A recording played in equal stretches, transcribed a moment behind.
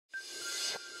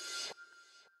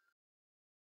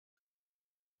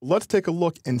Let's take a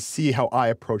look and see how I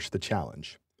approached the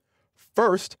challenge.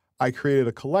 First, I created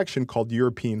a collection called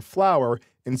European Flower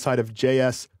inside of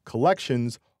JS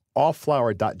Collections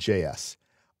allflower.js.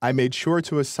 I made sure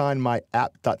to assign my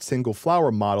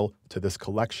app.singleFlower model to this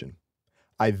collection.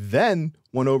 I then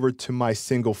went over to my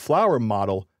singleFlower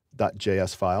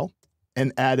model.js file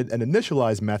and added an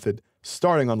initialize method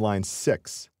starting on line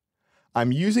 6.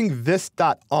 I'm using this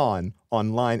 .on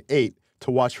line 8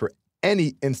 to watch for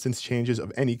any instance changes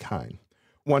of any kind.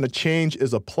 When a change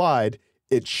is applied,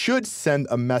 it should send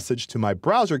a message to my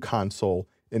browser console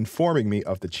informing me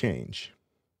of the change.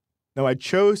 Now I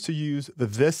chose to use the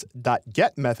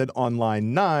this.get method on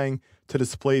line 9 to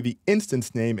display the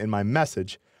instance name in my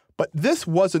message, but this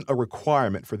wasn't a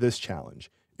requirement for this challenge.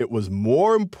 It was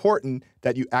more important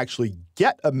that you actually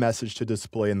get a message to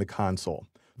display in the console.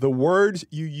 The words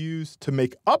you used to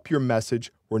make up your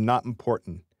message were not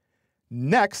important.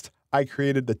 Next, I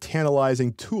created the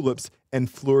tantalizing tulips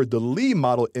and fleur-de-lis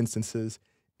model instances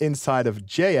inside of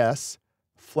JS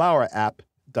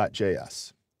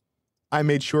flowerapp.js. I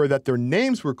made sure that their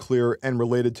names were clear and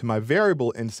related to my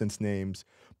variable instance names,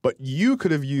 but you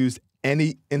could have used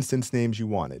any instance names you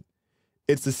wanted.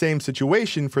 It's the same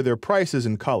situation for their prices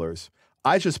and colors.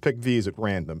 I just picked these at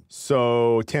random.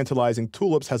 So Tantalizing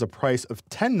Tulips has a price of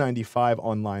 $10.95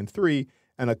 on line 3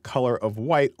 and a color of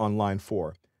white on line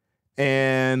 4.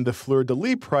 And the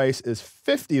fleur-de-lis price is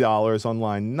 $50 on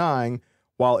line 9,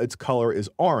 while its color is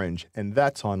orange, and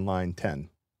that's on line 10.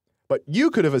 But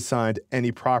you could have assigned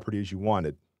any properties you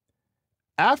wanted.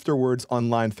 Afterwards, on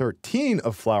line 13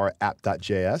 of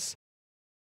flowerapp.js,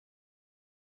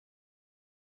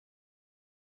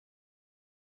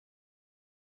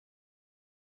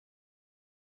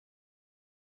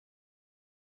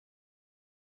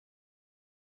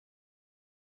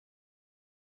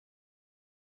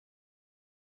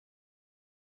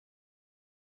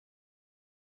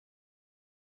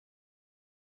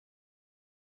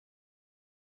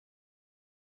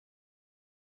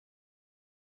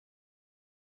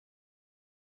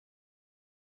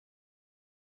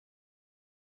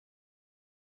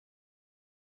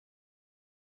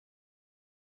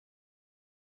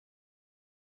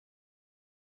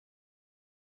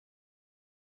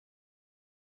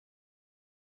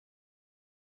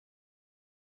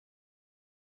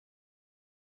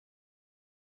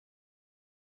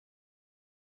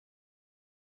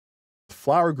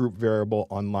 flower group variable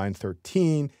on line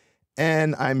 13,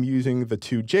 and I'm using the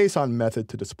toJSON method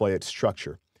to display its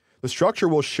structure. The structure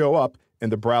will show up in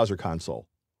the browser console.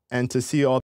 And to see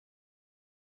all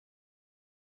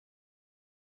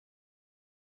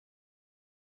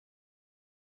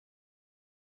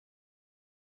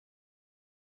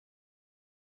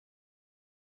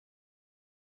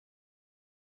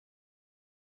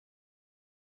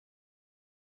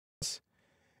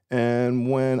and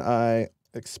when I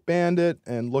expand it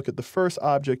and look at the first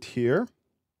object here,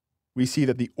 we see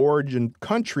that the origin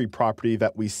country property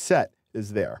that we set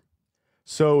is there.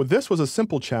 So this was a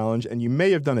simple challenge, and you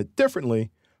may have done it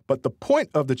differently, but the point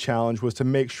of the challenge was to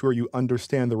make sure you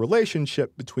understand the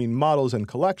relationship between models and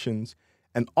collections,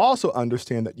 and also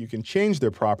understand that you can change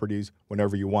their properties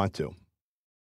whenever you want to.